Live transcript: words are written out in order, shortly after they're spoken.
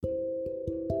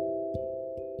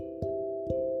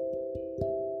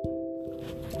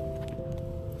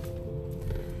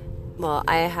Well,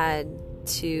 I had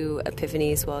 2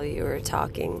 epiphanies while you were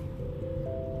talking.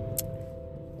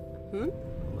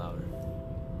 Louder.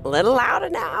 A little louder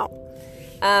now.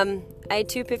 I had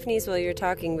 2 epiphanies while you were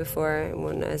talking before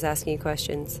when I was asking you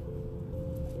questions.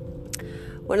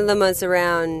 One of them was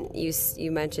around,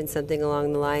 you mentioned something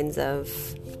along the lines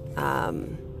of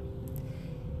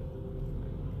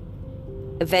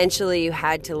eventually you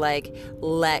had to like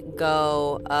let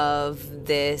go of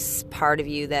this part of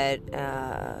you that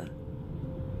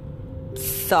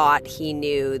thought he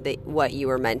knew that what you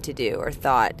were meant to do, or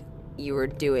thought you were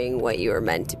doing what you were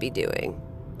meant to be doing.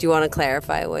 Do you want to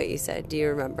clarify what you said? Do you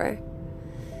remember?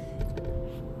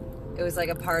 It was like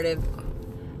a part of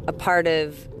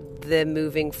the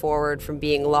moving forward from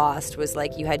being lost was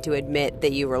like you had to admit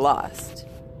that you were lost.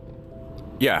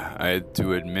 Yeah, I had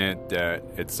to admit that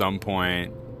at some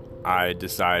point I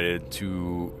decided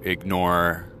to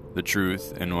ignore the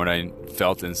truth and what I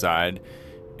felt inside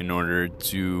in order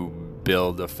to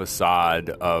build a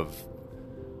facade of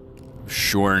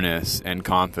sureness and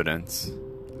confidence.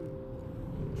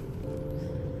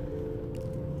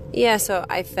 Yeah, so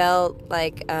I felt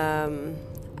like, I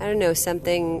don't know,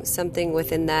 something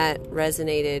within that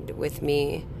resonated with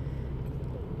me.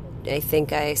 I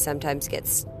think I sometimes get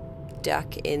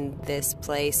stuck in this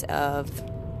place of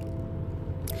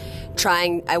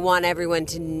I want everyone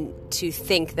to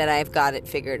think that I've got it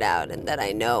figured out and that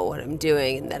I know what I'm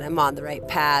doing and that I'm on the right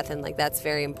path, and like that's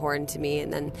very important to me.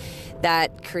 And then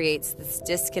that creates this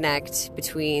disconnect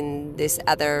between this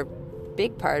other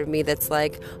big part of me that's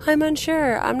like, I'm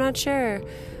unsure, I'm not sure,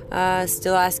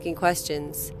 still asking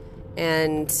questions.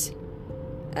 And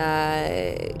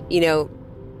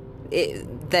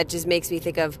that just makes me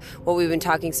think of what we've been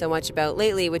talking so much about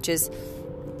lately, which is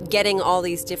getting all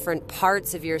these different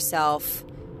parts of yourself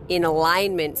in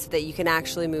alignment so that you can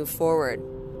actually move forward.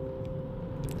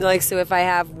 Like, so if I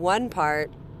have one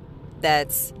part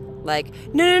that's like,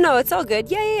 no, it's all good.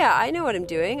 Yeah, I know what I'm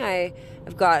doing.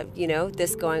 I've got,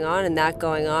 this going on and that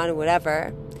going on and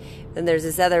whatever. Then there's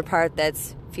this other part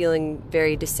that's feeling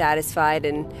very dissatisfied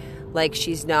and like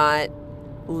she's not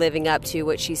living up to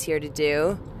what she's here to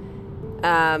do.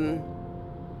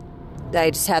 I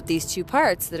just have these 2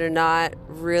 parts that are not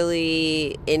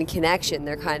really in connection.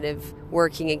 They're kind of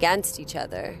working against each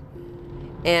other.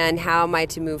 And how am I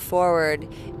to move forward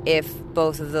if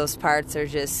both of those parts are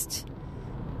just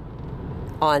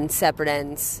on separate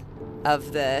ends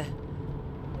of the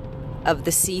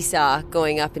seesaw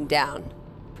going up and down,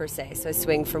 per se? So I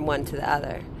swing from one to the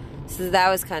other. So that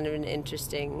was kind of an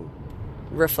interesting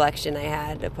reflection I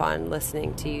had upon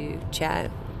listening to you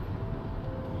chat.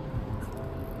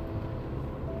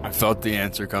 I felt the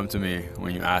answer come to me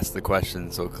when you asked the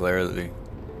question so clearly.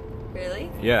 Really?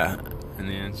 Yeah, and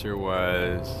the answer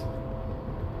was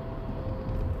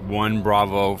 1,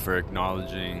 bravo for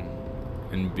acknowledging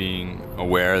and being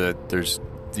aware that there's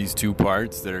these 2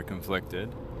 parts that are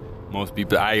conflicted. Most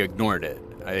people, I ignored it.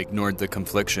 I ignored the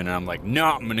confliction, and I'm like, no,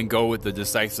 I'm going to go with the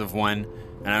decisive one,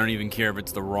 and I don't even care if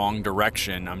it's the wrong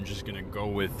direction. I'm just going to go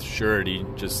with surety,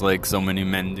 just like so many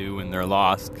men do when they're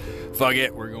lost. Fuck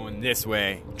it, we're going this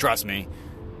way. Trust me.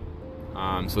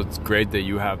 So it's great that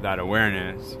you have that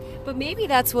awareness. But maybe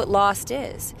that's what lost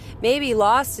is. Maybe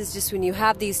lost is just when you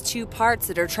have these 2 parts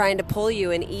that are trying to pull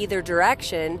you in either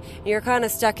direction, and you're kind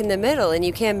of stuck in the middle and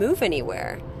you can't move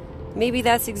anywhere. Maybe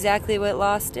that's exactly what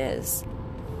lost is.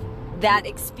 That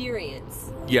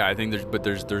experience. Yeah, I think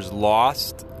there's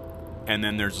lost, and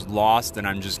then there's lost, and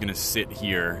I'm just going to sit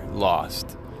here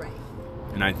lost. Right.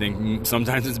 And I think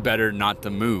sometimes it's better not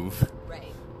to move.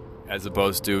 Right. As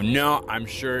opposed to, no, I'm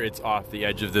sure it's off the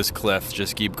edge of this cliff,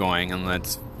 just keep going and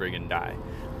let's friggin' die.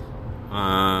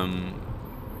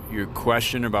 Your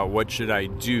question about what should I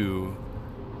do,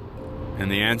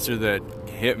 and the answer that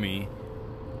hit me,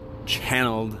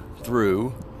 channeled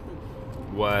through,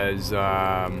 was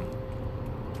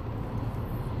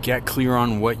get clear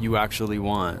on what you actually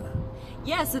want.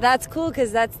 Yeah, so that's cool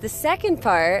because that's the second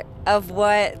part of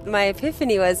what my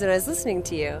epiphany was when I was listening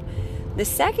to you. The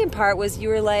second part was you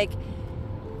were like,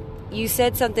 you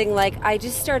said something like, I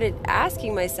just started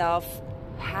asking myself,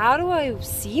 how do I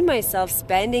see myself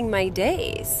spending my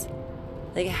days?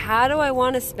 Like, how do I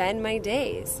want to spend my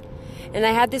days? And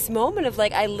I had this moment of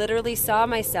like, I literally saw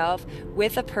myself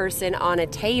with a person on a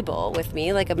table with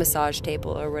me, like a massage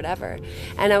table or whatever.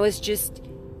 And I was just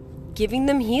giving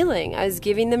them healing. I was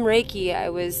giving them Reiki. I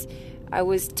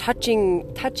was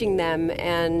touching them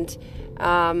and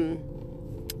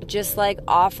just like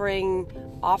offering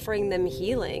them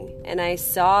healing. And I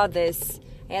saw this,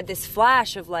 I had this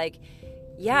flash of like,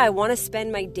 I want to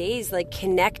spend my days like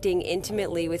connecting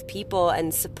intimately with people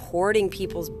and supporting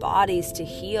people's bodies to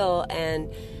heal,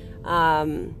 and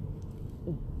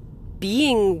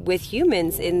being with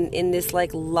humans in this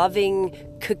like loving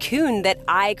cocoon that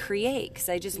I create, because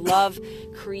I just love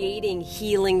creating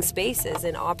healing spaces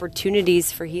and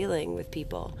opportunities for healing with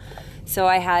people. So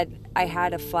I had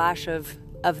a flash of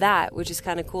that, which is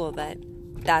kind of cool that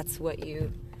that's what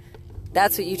you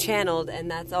channeled,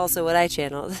 and that's also what I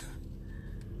channeled.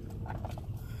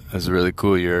 That's really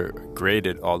cool. You're great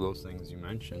at all those things you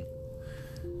mentioned.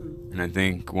 And I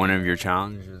think one of your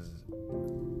challenges,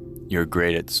 you're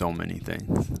great at so many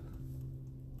things.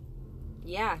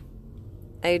 Yeah.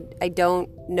 I don't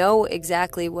know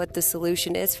exactly what the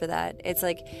solution is for that. It's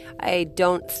like, I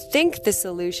don't think the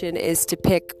solution is to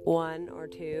pick one or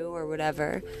two or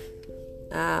whatever.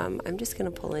 I'm just going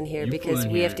to pull in here because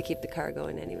we have to keep the car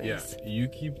going anyways. Yeah, you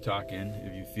keep talking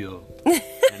if you feel. And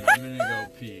I'm going to go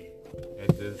pee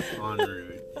at this en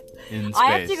route in space.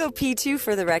 I have to go pee too,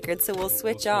 for the record, so we'll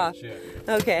switch off. Yeah.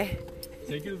 Okay.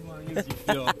 Take it as long as you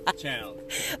feel channeled.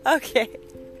 Okay.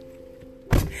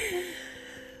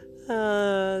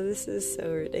 Oh, this is so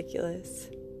ridiculous.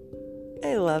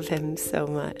 I love him so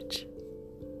much.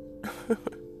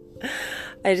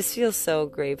 I just feel so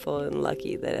grateful and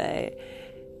lucky that I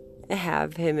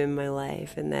have him in my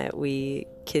life, and that we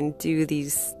can do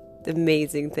these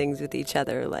amazing things with each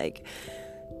other. Like,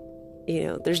 you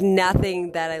know, there's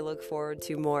nothing that I look forward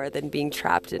to more than being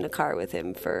trapped in a car with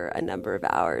him for a number of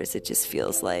hours. It just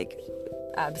feels like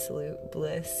absolute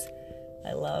bliss.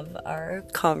 I love our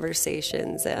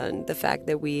conversations and the fact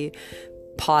that we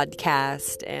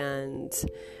podcast and,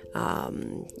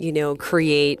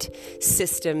 create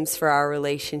systems for our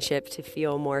relationship to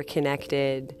feel more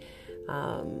connected.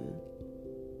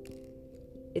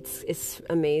 It's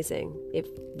amazing. It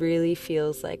really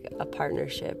feels like a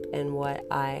partnership, and what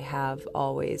I have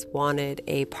always wanted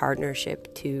a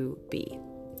partnership to be.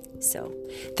 So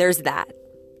there's that.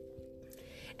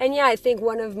 And yeah, I think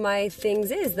one of my things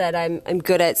is that I'm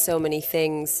good at so many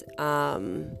things,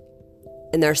 and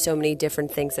there are so many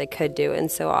different things I could do, and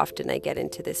so often I get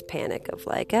into this panic of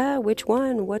like, which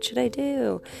one? What should I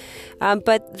do?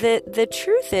 But the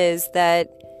truth is that,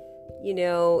 you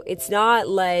know, it's not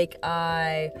like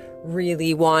I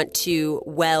really want to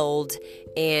weld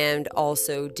and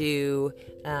also do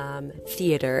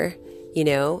theater, you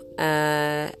know.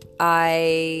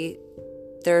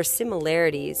 There are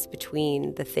similarities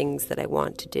between the things that I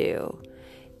want to do.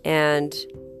 And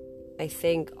I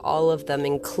think all of them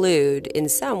include, in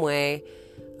some way,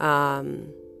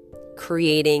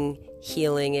 creating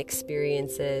healing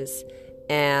experiences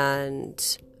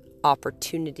and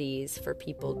opportunities for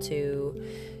people to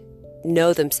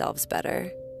know themselves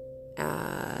better.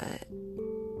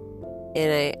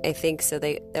 And I think so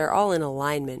they're all in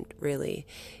alignment, really.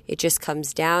 It just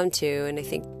comes down to, and I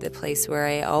think the place where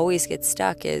I always get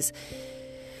stuck is,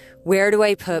 where do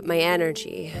I put my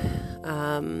energy?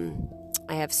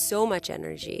 I have so much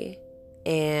energy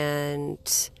and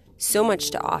so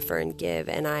much to offer and give,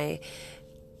 and I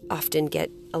often get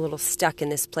a little stuck in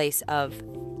this place of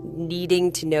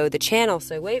needing to know the channel.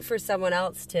 So I wait for someone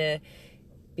else to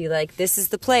be like, this is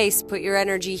the place, put your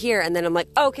energy here. And then I'm like,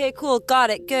 okay, cool, got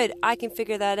it, good. I can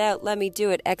figure that out. Let me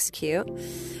do it, execute.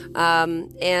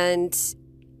 And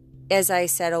as I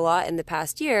said a lot in the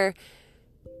past year,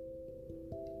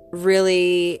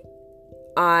 really,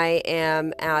 I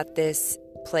am at this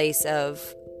place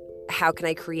of, how can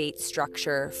I create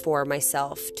structure for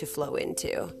myself to flow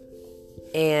into?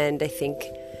 And I think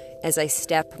as I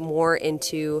step more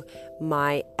into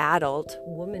my adult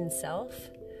woman self,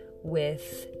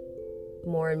 with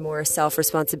more and more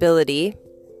self-responsibility,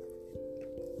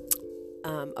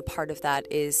 a part of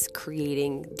that is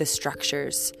creating the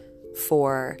structures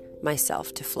for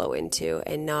myself to flow into,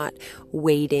 and not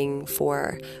waiting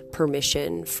for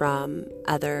permission from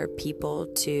other people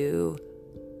to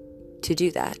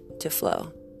do that, to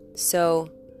flow. So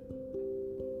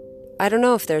I don't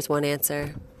know if there's one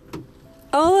answer.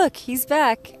 Oh, look, he's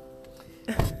back.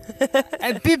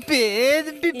 And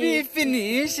Pippi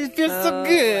finished. It feels so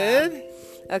good.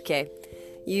 Wow. Okay,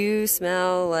 you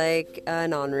smell like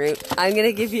an en route. I'm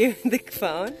gonna give you the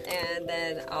phone, and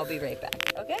then I'll be right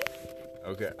back. Okay?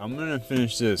 Okay, I'm gonna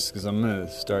finish this because I'm gonna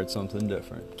start something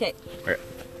different. Okay.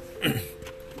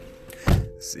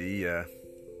 See ya.